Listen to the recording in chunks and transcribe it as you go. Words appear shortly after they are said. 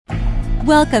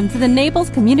Welcome to the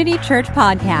Naples Community Church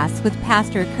Podcast with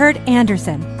Pastor Kurt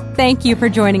Anderson. Thank you for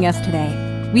joining us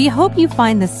today. We hope you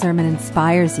find this sermon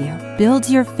inspires you,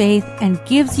 builds your faith, and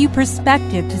gives you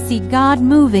perspective to see God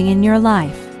moving in your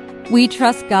life. We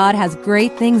trust God has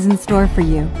great things in store for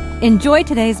you. Enjoy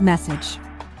today's message.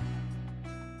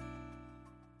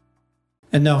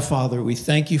 And now, Father, we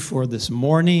thank you for this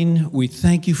morning. We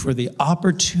thank you for the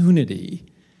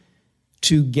opportunity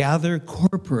to gather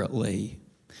corporately.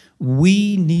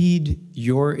 We need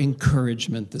your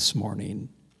encouragement this morning.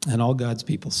 And all God's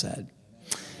people said,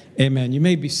 amen. You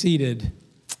may be seated.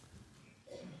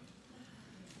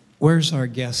 Where's our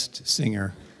guest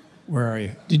singer? Where are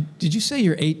you? Did you say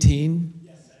you're 18?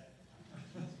 Yes,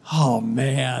 sir. Oh,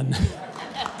 man.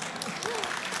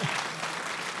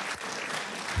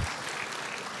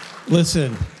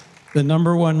 Listen, the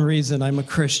number one reason I'm a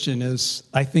Christian is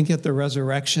I think at the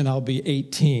resurrection I'll be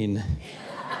 18.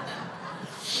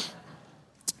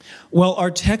 Well,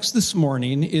 our text this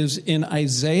morning is in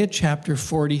Isaiah chapter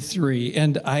 43,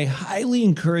 and I highly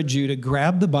encourage you to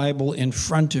grab the Bible in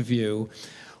front of you,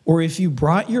 or if you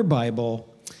brought your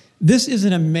Bible, this is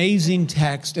an amazing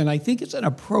text, and I think it's an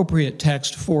appropriate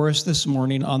text for us this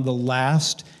morning on the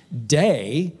last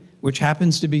day, which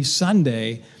happens to be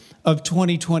Sunday, of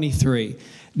 2023.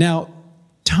 Now,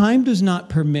 time does not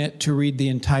permit to read the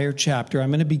entire chapter.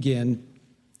 I'm going to begin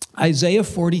Isaiah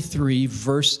 43,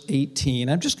 verse 18.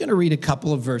 I'm just going to read a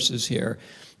couple of verses here,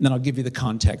 and then I'll give you the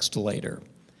context later.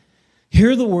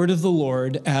 Hear the word of the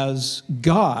Lord as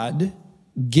God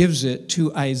gives it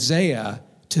to Isaiah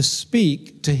to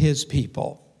speak to his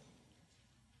people.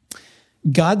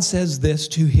 God says this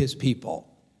to his people: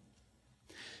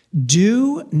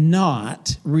 do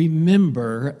not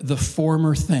remember the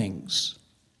former things,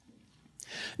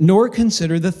 nor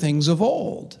consider the things of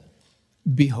old.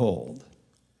 Behold,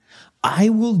 I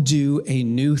will do a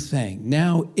new thing.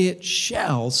 Now it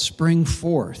shall spring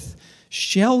forth.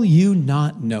 Shall you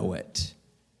not know it?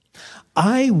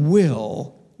 I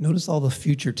will, notice all the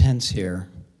future tense here,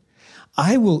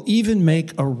 I will even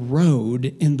make a road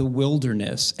in the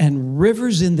wilderness and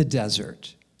rivers in the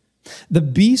desert. The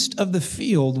beast of the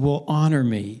field will honor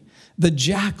me, the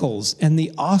jackals and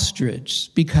the ostrich,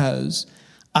 because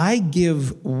I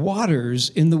give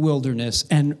waters in the wilderness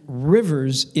and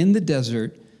rivers in the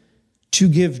desert to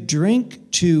give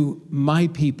drink to my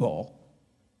people.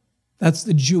 That's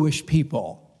the Jewish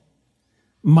people,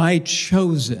 my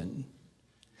chosen.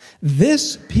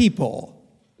 This people,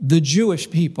 the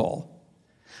Jewish people,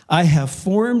 I have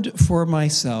formed for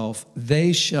myself.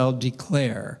 They shall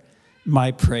declare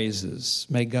my praises.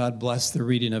 May God bless the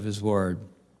reading of his word.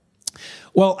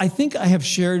 Well, I think I have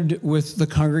shared with the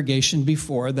congregation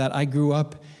before that I grew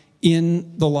up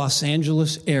in the Los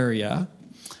Angeles area.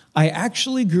 I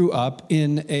actually grew up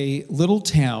in a little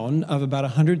town of about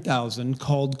 100,000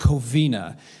 called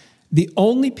Covina. The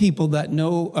only people that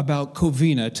know about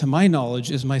Covina, to my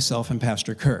knowledge, is myself and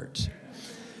Pastor Kurt.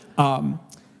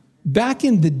 Back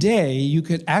in the day, you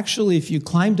could actually, if you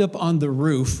climbed up on the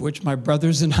roof, which my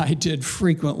brothers and I did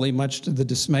frequently, much to the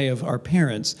dismay of our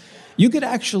parents, you could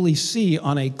actually see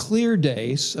on a clear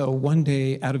day, so one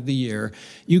day out of the year,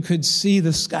 you could see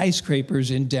the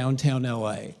skyscrapers in downtown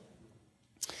LA.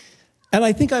 And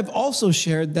I think I've also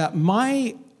shared that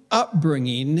my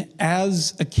upbringing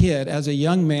as a kid, as a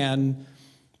young man,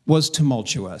 was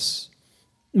tumultuous.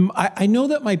 I know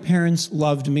that my parents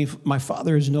loved me. My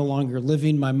father is no longer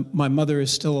living. My mother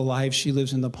is still alive. She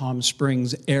lives in the Palm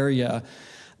Springs area.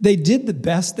 They did the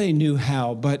best they knew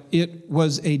how, but it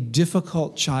was a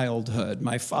difficult childhood.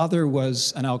 My father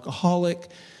was an alcoholic.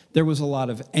 There was a lot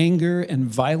of anger and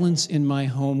violence in my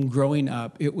home growing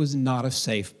up. It was not a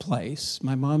safe place.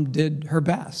 My mom did her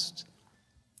best.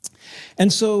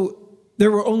 And so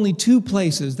there were only two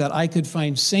places that I could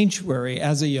find sanctuary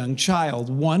as a young child.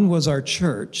 One was our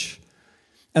church,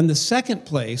 and the second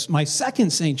place, my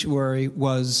second sanctuary,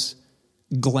 was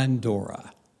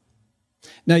Glendora.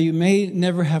 Now, you may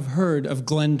never have heard of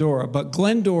Glendora, but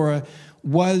Glendora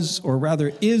was, or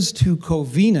rather is to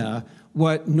Covina,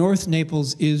 what North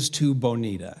Naples is to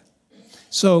Bonita.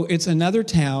 So it's another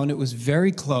town. It was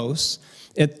very close.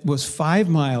 It was 5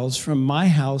 miles from my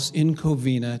house in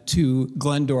Covina to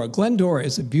Glendora. Glendora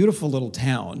is a beautiful little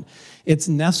town. It's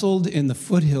nestled in the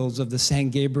foothills of the San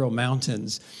Gabriel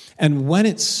Mountains. And when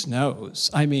it snows,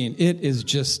 I mean,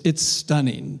 it's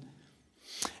stunning.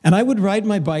 And I would ride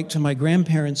my bike to my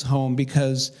grandparents' home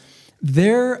because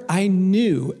there I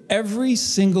knew every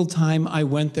single time I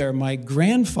went there, my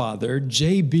grandfather,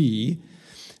 J.B.,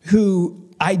 who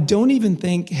I don't even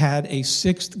think had a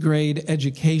 6th grade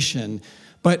education,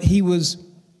 but he was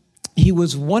he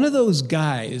was one of those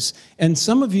guys, and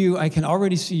some of you, I can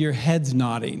already see your heads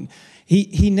nodding.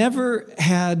 He never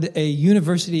had a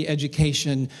university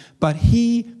education, but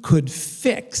he could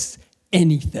fix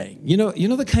anything. You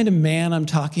know the kind of man I'm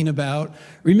talking about?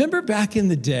 Remember back in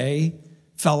the day,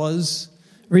 fellas,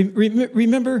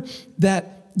 remember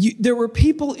that there were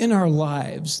people in our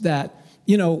lives that,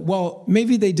 well,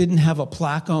 maybe they didn't have a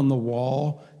plaque on the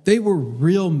wall. They were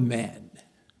real men.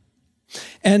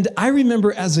 And I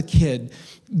remember as a kid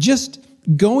just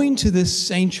going to this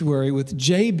sanctuary with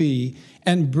JB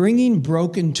and bringing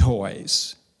broken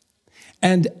toys.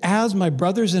 And as my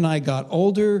brothers and I got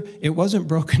older, it wasn't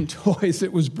broken toys,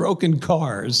 it was broken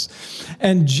cars.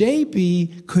 And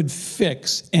JB could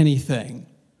fix anything.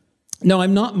 Now,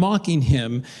 I'm not mocking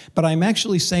him, but I'm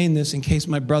actually saying this in case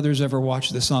my brothers ever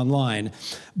watch this online.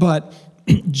 But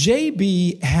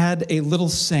JB had a little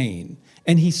saying,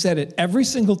 and he said it every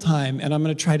single time, and I'm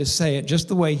going to try to say it just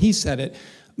the way he said it,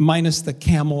 minus the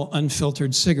Camel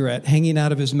unfiltered cigarette hanging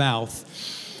out of his mouth.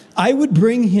 I would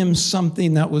bring him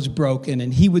something that was broken,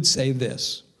 and he would say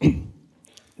this: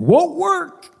 "Won't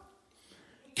work,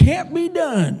 can't be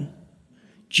done,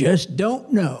 just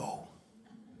don't know."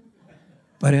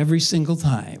 But every single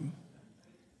time,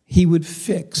 he would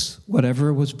fix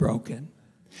whatever was broken.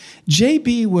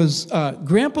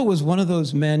 Grandpa was one of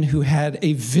those men who had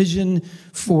a vision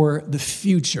for the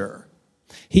future.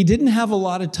 He didn't have a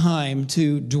lot of time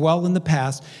to dwell in the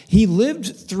past. He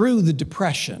lived through the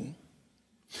Depression,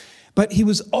 but he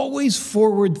was always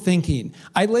forward thinking.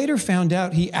 I later found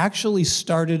out he actually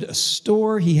started a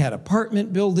store. He had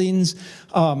apartment buildings.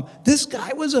 This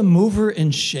guy was a mover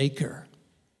and shaker.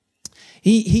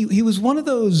 He was one of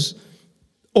those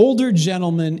older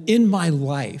gentlemen in my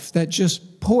life that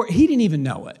just poured. He didn't even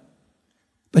know it,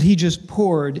 but he just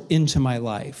poured into my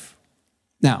life.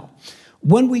 Now,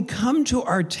 when we come to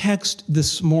our text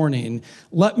this morning,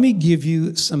 let me give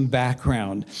you some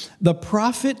background. The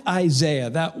prophet Isaiah,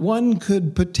 that one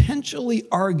could potentially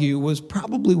argue was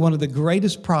probably one of the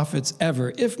greatest prophets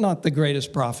ever, if not the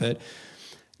greatest prophet,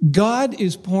 God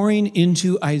is pouring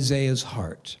into Isaiah's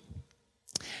heart.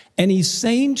 And he's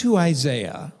saying to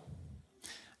Isaiah,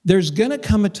 there's going to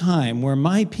come a time where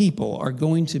my people are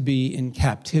going to be in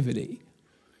captivity.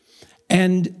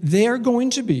 And they're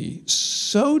going to be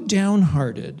so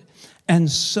downhearted and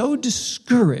so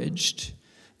discouraged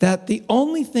that the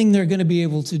only thing they're going to be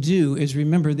able to do is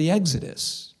remember the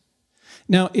Exodus.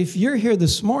 Now, if you're here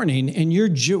this morning and you're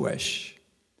Jewish,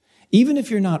 even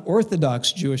if you're not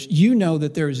Orthodox Jewish, you know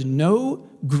that there is no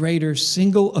greater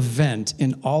single event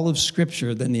in all of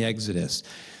Scripture than the Exodus.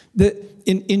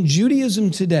 In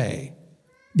Judaism today,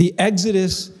 the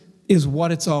Exodus is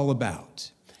what it's all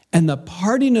about. And the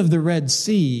parting of the Red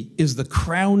Sea is the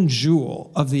crown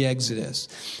jewel of the Exodus.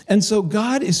 And so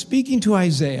God is speaking to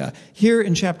Isaiah here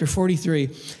in chapter 43,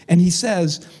 and he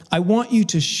says, I want you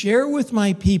to share with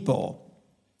my people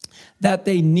that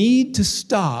they need to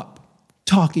stop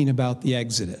talking about the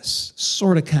Exodus,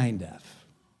 sort of, kind of.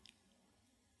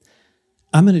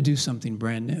 I'm going to do something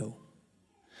brand new.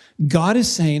 God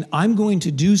is saying, I'm going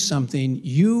to do something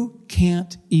you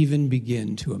can't even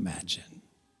begin to imagine.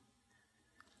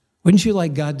 Wouldn't you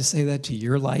like God to say that to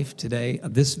your life today,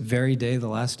 this very day, the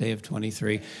last day of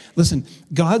 23? Listen,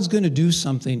 God's going to do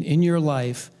something in your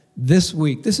life this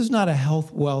week. This is not a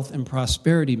health, wealth, and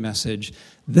prosperity message.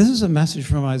 This is a message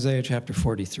from Isaiah chapter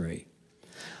 43.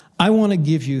 I want to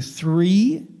give you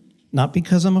three, not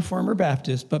because I'm a former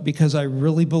Baptist, but because I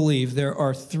really believe there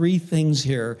are three things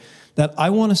here that I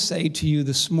want to say to you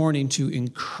this morning to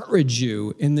encourage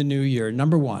you in the new year.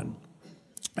 Number one,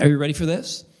 are you ready for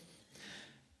this?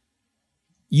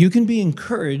 You can be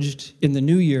encouraged in the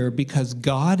new year because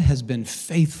God has been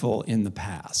faithful in the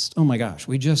past. Oh my gosh,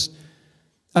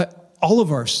 all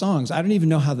of our songs, I don't even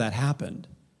know how that happened,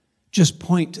 just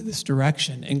point to this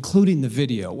direction, including the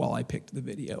video. Well, I picked the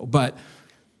video, but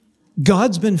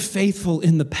God's been faithful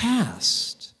in the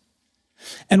past.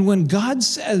 And when God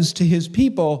says to his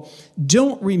people,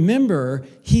 don't remember,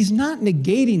 he's not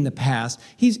negating the past.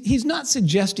 He's not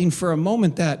suggesting for a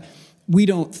moment that we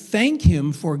don't thank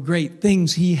him for great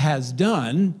things he has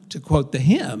done, to quote the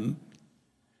hymn.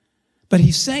 But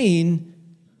he's saying,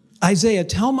 Isaiah,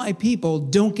 tell my people,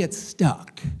 don't get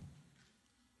stuck.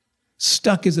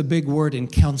 Stuck is a big word in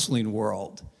counseling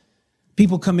world.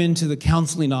 People come into the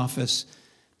counseling office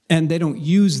and they don't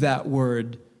use that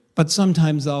word, but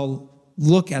sometimes I'll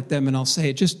look at them and I'll say,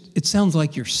 it sounds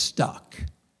like you're stuck.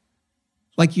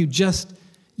 Like you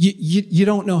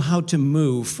don't know how to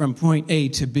move from point A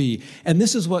to B. And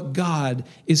this is what God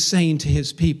is saying to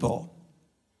his people.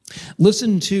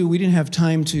 We didn't have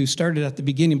time to start it at the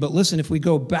beginning, but listen, if we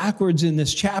go backwards in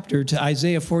this chapter to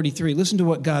Isaiah 43, listen to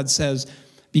what God says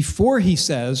before he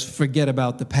says, forget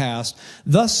about the past.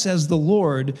 Thus says the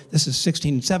Lord, this is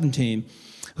 16 and 17,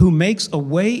 who makes a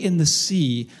way in the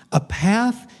sea, a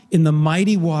path in the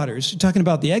mighty waters. You're talking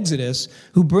about the Exodus,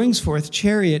 who brings forth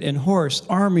chariot and horse,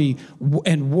 army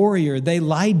and warrior. They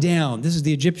lie down. This is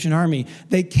the Egyptian army.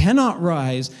 They cannot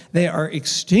rise. They are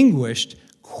extinguished,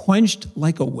 quenched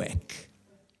like a wick.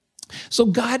 So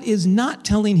God is not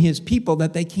telling his people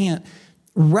that they can't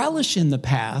relish in the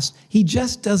past. He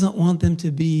just doesn't want them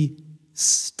to be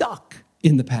stuck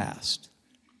in the past.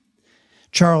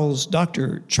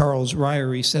 Dr. Charles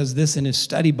Ryrie says this in his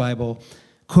study Bible,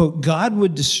 quote, God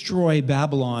would destroy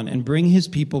Babylon and bring his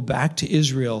people back to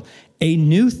Israel, a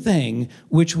new thing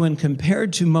which when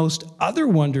compared to most other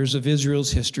wonders of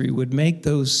Israel's history would make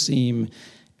those seem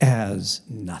as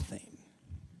nothing.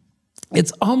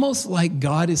 It's almost like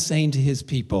God is saying to his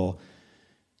people,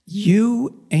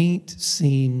 you ain't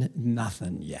seen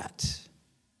nothing yet.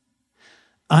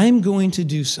 I'm going to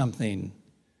do something.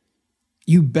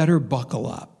 You better buckle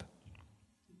up.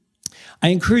 I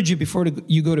encourage you before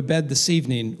you go to bed this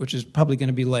evening, which is probably going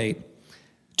to be late,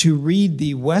 to read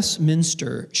the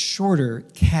Westminster Shorter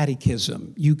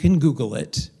Catechism. You can Google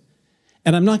it.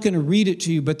 And I'm not going to read it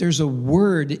to you, but there's a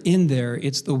word in there.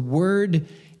 It's the word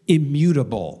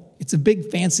immutable. It's a big,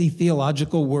 fancy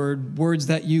theological word, words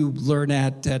that you learn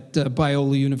at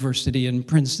Biola University and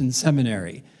Princeton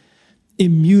Seminary.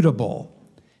 Immutable.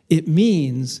 It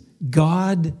means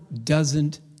God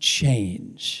doesn't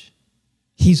change.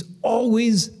 He's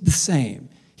always the same.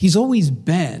 He's always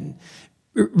been.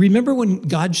 Remember when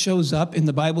God shows up in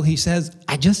the Bible, he says,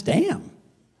 I just am.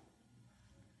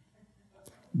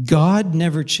 God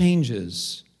never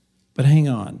changes. But hang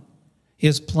on.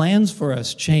 His plans for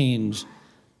us change.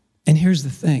 And here's the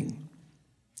thing.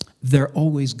 They're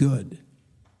always good.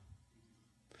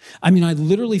 I mean, I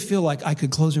literally feel like I could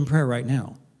close in prayer right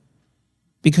now.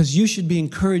 Because you should be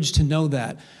encouraged to know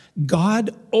that God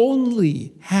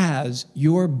only has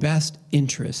your best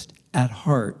interest at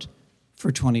heart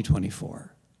for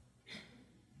 2024.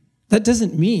 That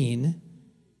doesn't mean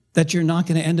that you're not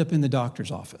going to end up in the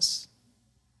doctor's office.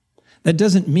 That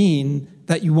doesn't mean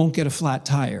that you won't get a flat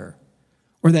tire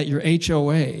or that your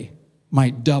HOA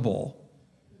might double.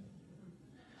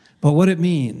 But what it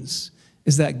means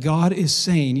is that God is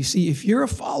saying, you see, if you're a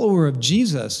follower of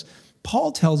Jesus,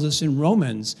 Paul tells us in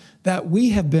Romans that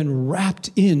we have been wrapped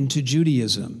into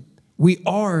Judaism. We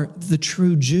are the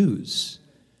true Jews.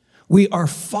 We are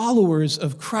followers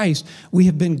of Christ. We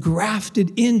have been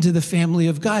grafted into the family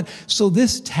of God. So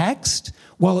this text,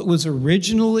 while it was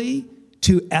originally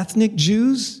to ethnic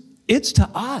Jews, it's to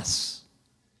us.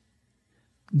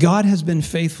 God has been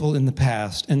faithful in the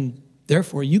past, and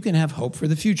therefore you can have hope for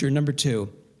the future. Number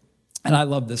 2, and I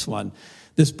love this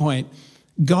point.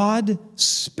 God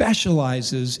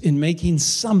specializes in making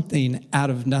something out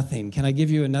of nothing. Can I give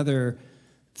you another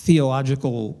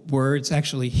theological word? It's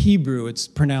actually Hebrew. It's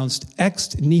pronounced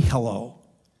ex nihilo.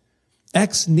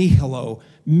 Ex nihilo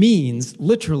means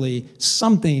literally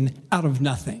something out of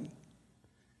nothing.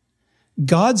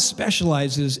 God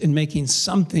specializes in making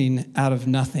something out of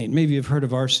nothing. Maybe you've heard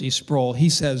of R.C. Sproul. He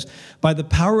says, by the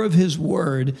power of his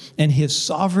word and his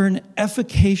sovereign,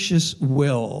 efficacious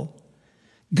will,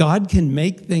 God can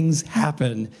make things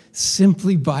happen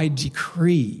simply by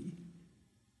decree.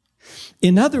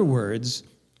 In other words,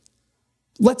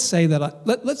 let's say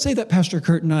that Pastor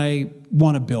Kurt and I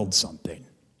want to build something.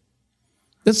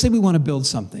 Let's say we want to build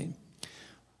something.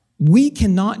 We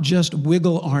cannot just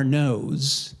wiggle our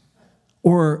nose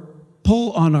or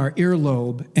pull on our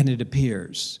earlobe and it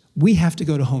appears. We have to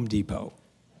go to Home Depot.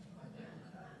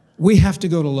 We have to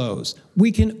go to Lowe's.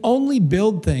 We can only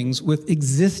build things with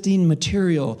existing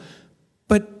material,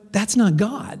 but that's not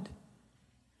God.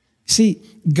 See,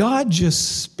 God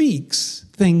just speaks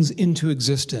things into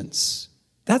existence.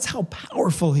 That's how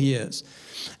powerful he is.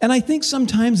 And I think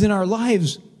sometimes in our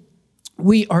lives,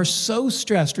 we are so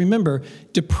stressed. Remember,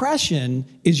 depression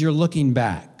is you're looking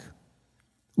back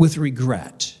with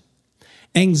regret.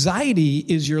 Anxiety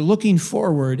is you're looking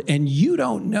forward and you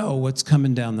don't know what's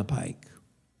coming down the pike.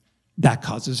 That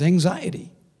causes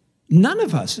anxiety. None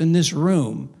of us in this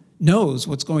room knows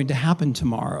what's going to happen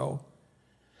tomorrow.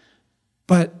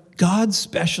 But God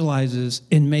specializes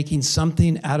in making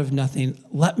something out of nothing.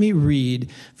 Let me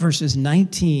read verses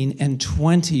 19 and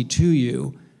 20 to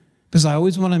you, because I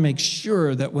always want to make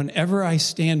sure that whenever I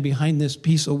stand behind this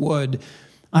piece of wood,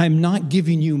 I'm not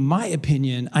giving you my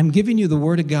opinion. I'm giving you the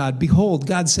word of God. Behold,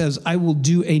 God says, I will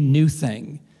do a new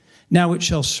thing. Now it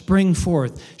shall spring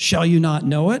forth. Shall you not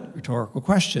know it? Rhetorical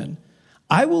question.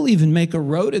 I will even make a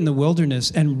road in the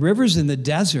wilderness and rivers in the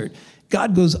desert.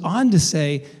 God goes on to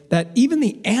say that even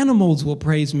the animals will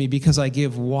praise me because I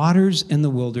give waters in the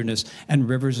wilderness and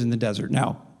rivers in the desert.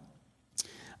 Now,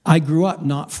 I grew up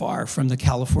not far from the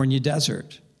California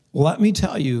desert. Let me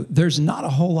tell you, there's not a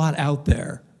whole lot out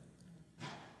there.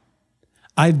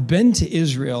 I've been to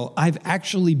Israel. I've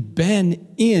actually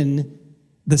been in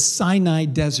the Sinai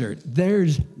desert.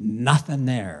 There's nothing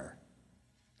there.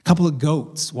 A couple of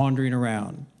goats wandering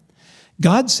around.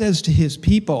 God says to his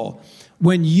people,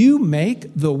 when you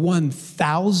make the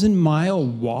 1,000-mile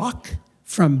walk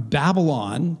from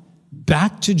Babylon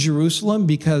back to Jerusalem,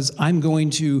 because I'm going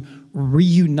to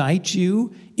reunite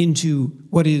you into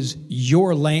what is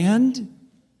your land,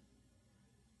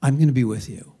 I'm going to be with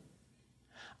you.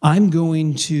 I'm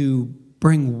going to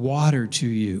bring water to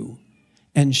you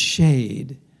and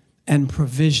shade and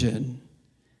provision.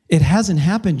 It hasn't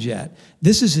happened yet.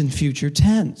 This is in future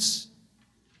tense.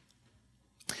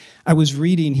 I was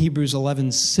reading Hebrews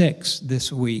 11:6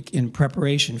 this week in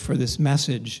preparation for this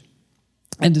message.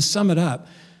 And to sum it up,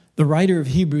 the writer of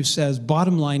Hebrews says,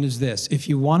 bottom line is this: if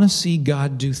you want to see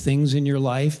God do things in your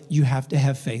life, you have to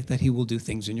have faith that he will do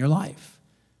things in your life.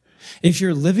 If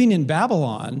you're living in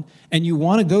Babylon and you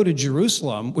want to go to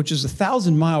Jerusalem, which is a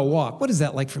 1,000-mile walk, what is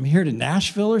that, like from here to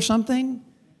Nashville or something?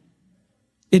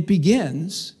 It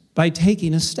begins by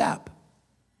taking a step.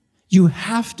 You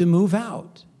have to move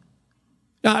out.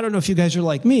 Now, I don't know if you guys are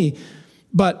like me,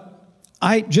 but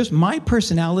my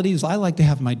personality is I like to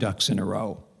have my ducks in a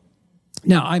row.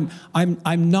 Now,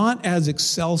 I'm not as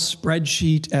Excel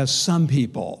spreadsheet as some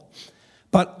people,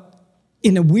 but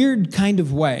in a weird kind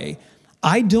of way,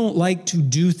 I don't like to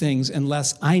do things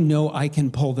unless I know I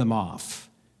can pull them off.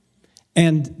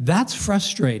 And that's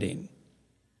frustrating.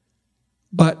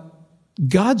 But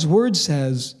God's word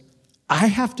says, I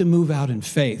have to move out in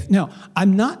faith. Now,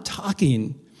 I'm not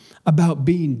talking about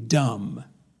being dumb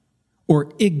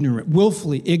or ignorant,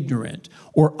 willfully ignorant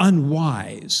or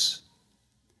unwise.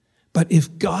 But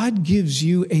if God gives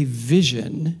you a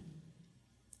vision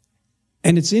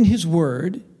and it's in his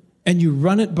word and you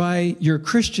run it by your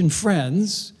Christian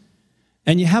friends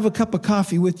and you have a cup of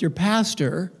coffee with your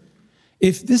pastor,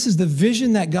 if this is the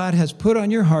vision that God has put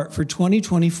on your heart for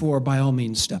 2024, by all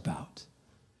means, step out.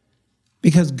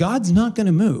 Because God's not going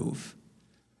to move.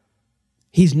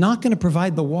 He's not going to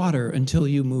provide the water until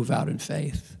you move out in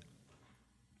faith.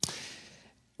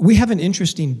 We have an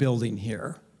interesting building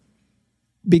here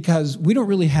because we don't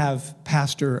really have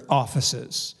pastor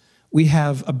offices. We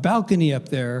have a balcony up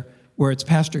there where it's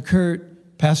Pastor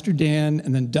Kurt, Pastor Dan,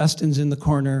 and then Dustin's in the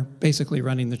corner, basically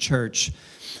running the church.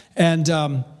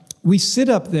 And we sit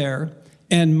up there,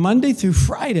 and Monday through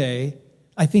Friday,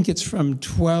 I think it's from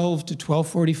 12 to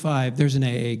 12:45, there's an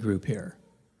AA group here.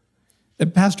 The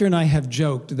pastor and I have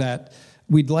joked that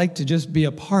we'd like to just be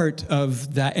a part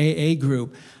of the AA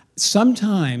group.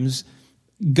 Sometimes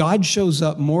God shows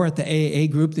up more at the AA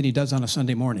group than he does on a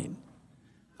Sunday morning.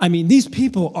 I mean, these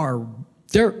people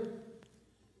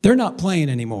they're not playing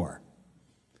anymore.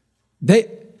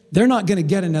 They're not going to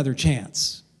get another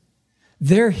chance.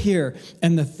 They're here,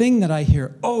 and the thing that I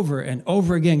hear over and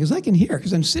over again, because I can hear,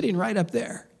 because I'm sitting right up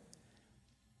there,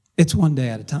 it's one day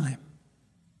at a time.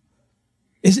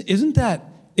 Isn't that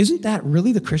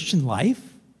really the Christian life?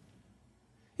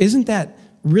 Isn't that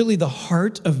really the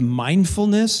heart of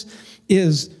mindfulness?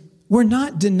 Is we're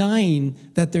not denying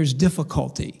that there's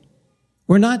difficulty.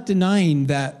 We're not denying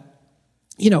that,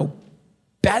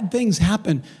 bad things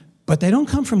happen, but they don't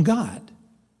come from God,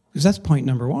 because that's point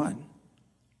number one.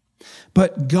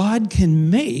 But God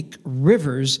can make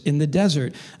rivers in the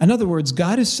desert. In other words,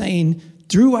 God is saying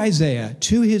through Isaiah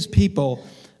to his people,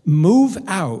 move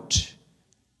out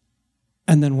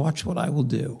and then watch what I will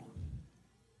do.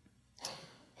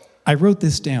 I wrote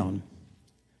this down.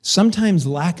 Sometimes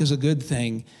lack is a good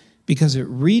thing because it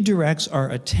redirects our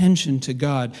attention to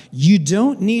God. You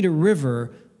don't need a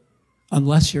river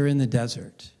unless you're in the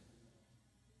desert.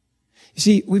 You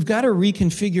see, we've got to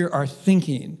reconfigure our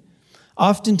thinking.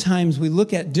 Oftentimes we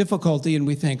look at difficulty and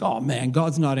we think, oh man,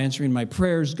 God's not answering my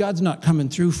prayers. God's not coming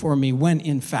through for me, when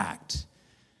in fact,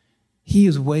 he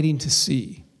is waiting to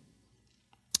see.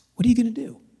 What are you going to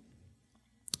do?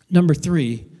 Number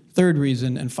three, third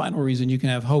reason and final reason you can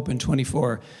have hope in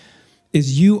 24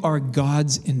 is you are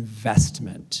God's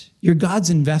investment. You're God's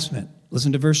investment.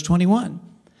 Listen to verse 21.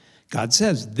 God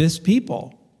says, this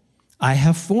people I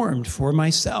have formed for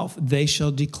myself. They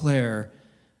shall declare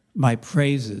my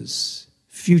praises.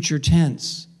 Future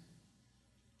tense.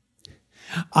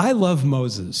 I love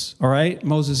Moses, all right?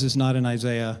 Moses is not in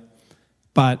Isaiah,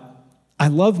 but I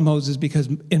love Moses because,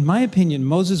 in my opinion,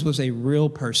 Moses was a real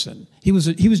person. He was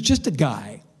just a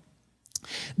guy.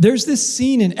 There's this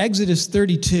scene in Exodus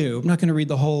 32. I'm not going to read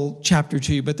the whole chapter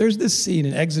to you, but there's this scene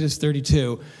in Exodus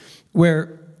 32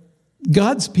 where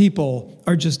God's people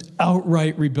are just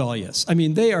outright rebellious. I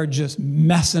mean, they are just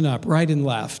messing up right and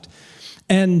left.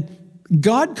 And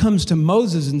God comes to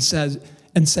Moses and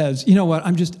says, you know what,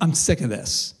 I'm sick of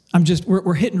this.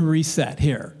 We're hitting reset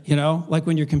here, like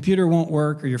when your computer won't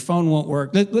work or your phone won't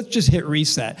work, let's just hit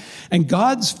reset. And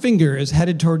God's finger is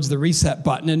headed towards the reset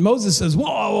button. And Moses says,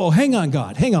 whoa, hang on,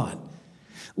 God, hang on.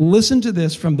 Listen to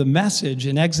this from the Message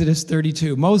in Exodus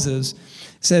 32. Moses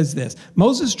says this.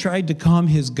 Moses tried to calm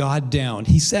his God down.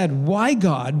 He said, why,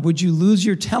 God, would you lose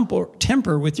your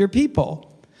temper with your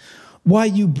people? Why,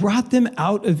 you brought them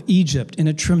out of Egypt in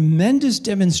a tremendous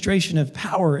demonstration of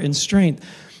power and strength.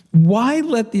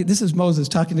 This is Moses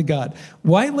talking to God.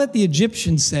 Why let the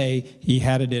Egyptians say he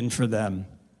had it in for them?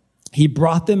 He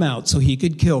brought them out so he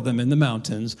could kill them in the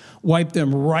mountains, wipe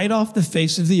them right off the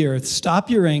face of the earth. Stop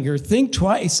your anger. Think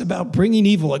twice about bringing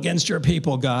evil against your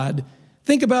people, God.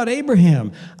 Think about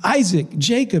Abraham, Isaac,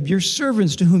 Jacob, your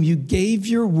servants to whom you gave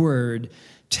your word,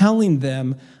 telling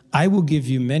them, I will give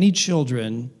you many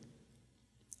children,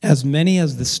 as many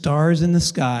as the stars in the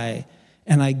sky,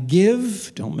 and I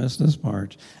give, don't miss this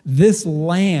part, this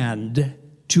land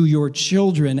to your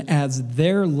children as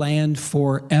their land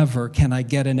forever. Can I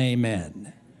get an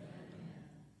amen?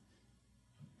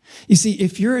 You see,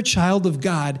 if you're a child of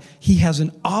God, he has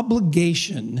an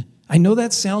obligation. I know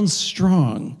that sounds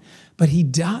strong, but he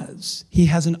does. He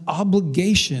has an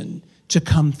obligation to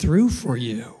come through for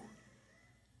you,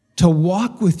 to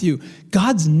walk with you.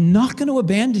 God's not going to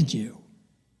abandon you.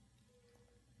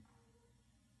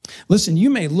 Listen, you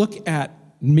may look at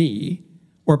me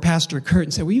or Pastor Kurt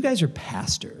and say, well, you guys are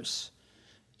pastors.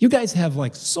 You guys have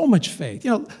so much faith.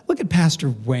 Look at Pastor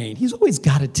Wayne. He's always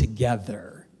got it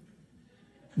together.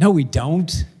 No, we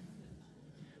don't.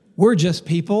 We're just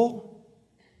people.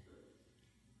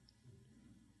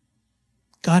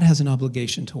 God has an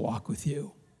obligation to walk with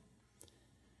you.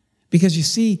 Because you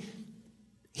see,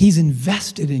 he's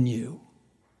invested in you.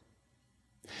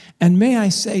 And may I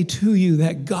say to you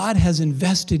that God has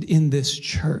invested in this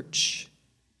church.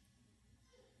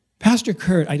 Pastor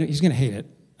Kurt, he's going to hate it.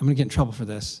 I'm going to get in trouble for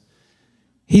this.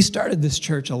 He started this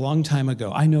church a long time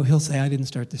ago. I know he'll say, I didn't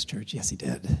start this church. Yes, he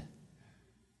did.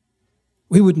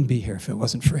 We wouldn't be here if it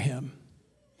wasn't for him.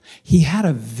 He had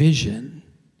a vision.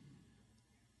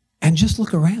 And just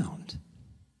look around.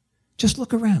 Just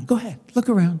look around. Go ahead, look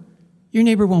around. Your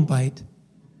neighbor won't bite.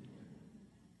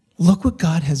 Look what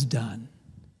God has done.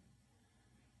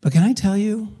 But can I tell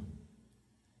you,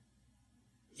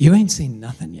 you ain't seen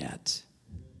nothing yet.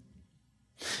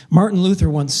 Martin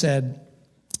Luther once said,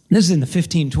 this is in the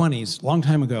 1520s, a long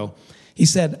time ago, he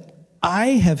said, I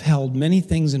have held many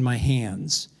things in my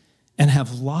hands and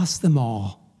have lost them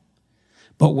all.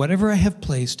 But whatever I have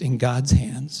placed in God's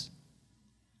hands,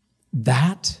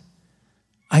 that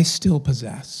I still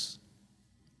possess.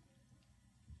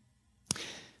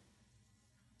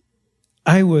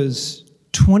 I was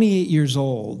 28 years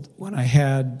old when I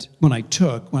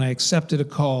accepted a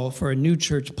call for a new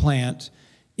church plant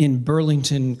in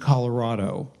Burlington,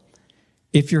 Colorado.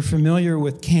 If you're familiar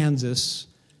with Kansas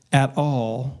at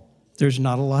all, there's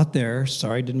not a lot there.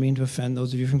 Sorry, didn't mean to offend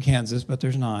those of you from Kansas, but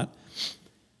there's not.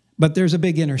 But there's a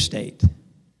big interstate,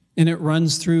 and it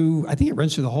runs through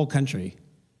the whole country.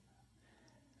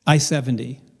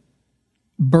 I-70.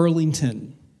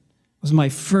 Burlington was my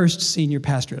first senior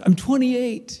pastorate. I'm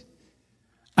 28.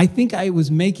 I think I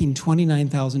was making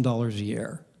 $29,000 a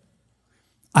year.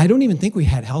 I don't even think we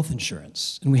had health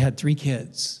insurance, and we had 3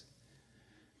 kids.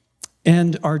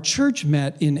 And our church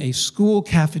met in a school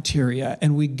cafeteria,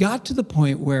 and we got to the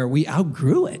point where we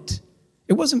outgrew it.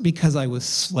 It wasn't because I was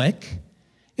slick.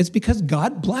 It's because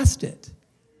God blessed it.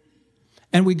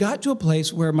 And we got to a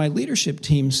place where my leadership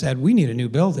team said, we need a new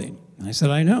building. And I said,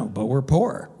 I know, but we're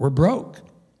poor. We're broke.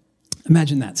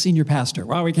 Imagine that, senior pastor.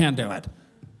 Well, we can't do it.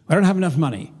 I don't have enough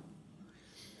money.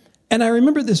 And I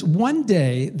remember this one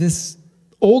day, this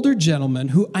older gentleman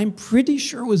who I'm pretty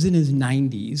sure was in his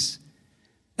 90s,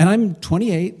 and I'm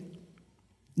 28,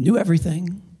 knew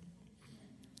everything,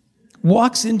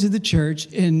 walks into the church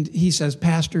and he says,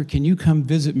 Pastor, can you come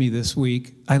visit me this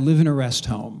week? I live in a rest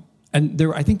home. And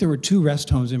I think there were 2 rest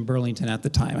homes in Burlington at the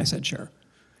time. I said, sure.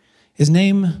 His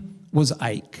name was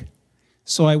Ike.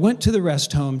 So I went to the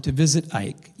rest home to visit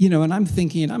Ike, and I'm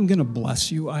thinking, I'm going to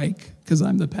bless you, Ike, because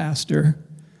I'm the pastor.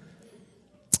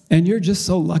 And you're just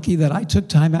so lucky that I took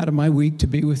time out of my week to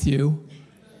be with you.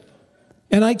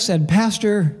 And Ike said,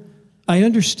 Pastor, I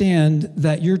understand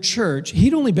that your church,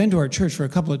 he'd only been to our church for a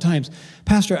couple of times.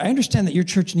 Pastor, I understand that your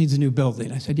church needs a new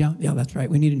building. I said, yeah, that's right.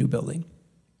 We need a new building.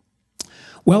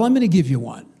 Well, I'm going to give you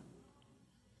one.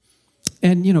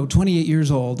 And, 28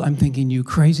 years old, I'm thinking, you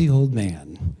crazy old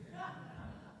man.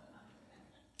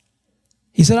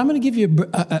 He said, I'm going to give you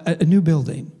a new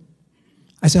building.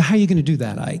 I said, how are you going to do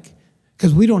that, Ike?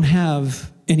 Because we don't have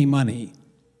any money.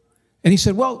 And he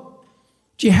said, well,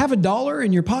 do you have $1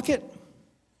 in your pocket?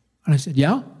 And I said,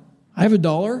 yeah, I have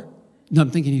 $1. And I'm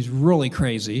thinking he's really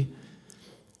crazy.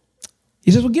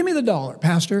 He says, well, give me the $1,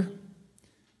 Pastor.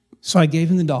 So I gave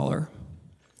him the $1. And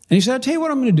he said, I'll tell you what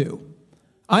I'm going to do.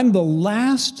 I'm the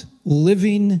last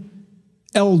living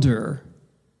elder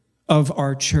of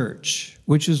our church,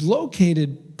 which is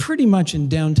located pretty much in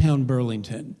downtown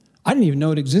Burlington. I didn't even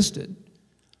know it existed.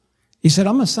 He said,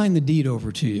 I'm going to sign the deed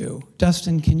over to you.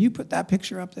 Dustin, can you put that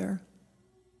picture up there?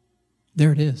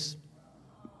 There it is.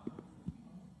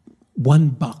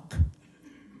 $1.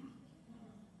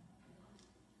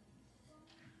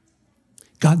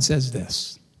 God says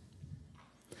this,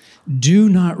 do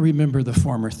not remember the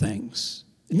former things.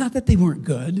 Not that they weren't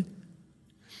good,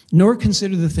 nor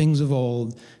consider the things of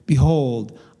old.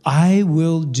 Behold, I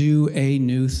will do a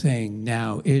new thing.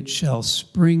 Now it shall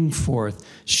spring forth.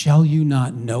 Shall you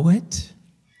not know it?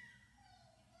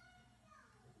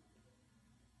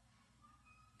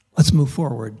 Let's move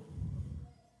forward.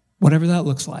 Whatever that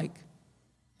looks like.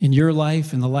 In your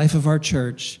life, in the life of our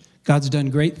church, God's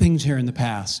done great things here in the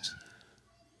past.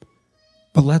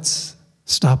 But let's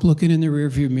stop looking in the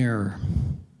rearview mirror.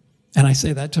 And I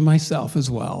say that to myself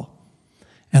as well.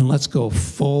 And let's go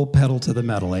full pedal to the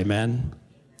metal, amen?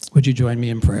 Would you join me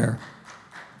in prayer?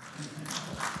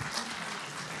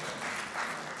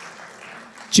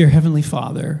 Dear Heavenly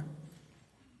Father,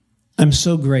 I'm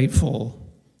so grateful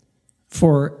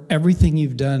for everything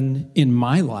you've done in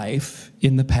my life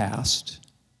in the past.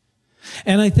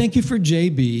 And I thank you for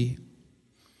JB.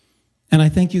 And I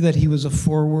thank you that he was a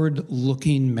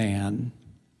forward-looking man.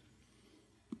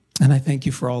 And I thank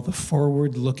you for all the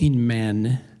forward-looking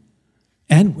men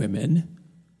and women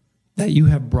that you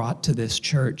have brought to this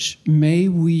church. May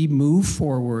we move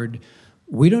forward.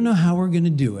 We don't know how we're going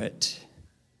to do it,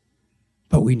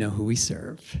 but we know who we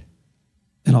serve.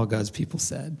 And all God's people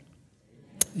said,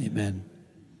 amen.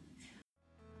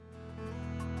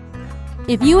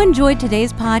 If you enjoyed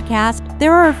today's podcast,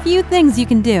 there are a few things you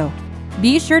can do.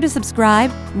 Be sure to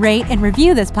subscribe, rate, and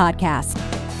review this podcast.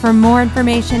 For more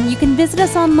information, you can visit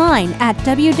us online at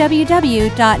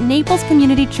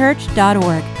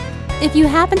www.naplescommunitychurch.org. If you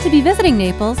happen to be visiting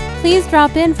Naples, please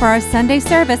drop in for our Sunday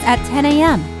service at 10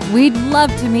 a.m. We'd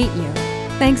love to meet you.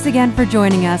 Thanks again for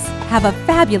joining us. Have a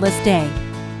fabulous day.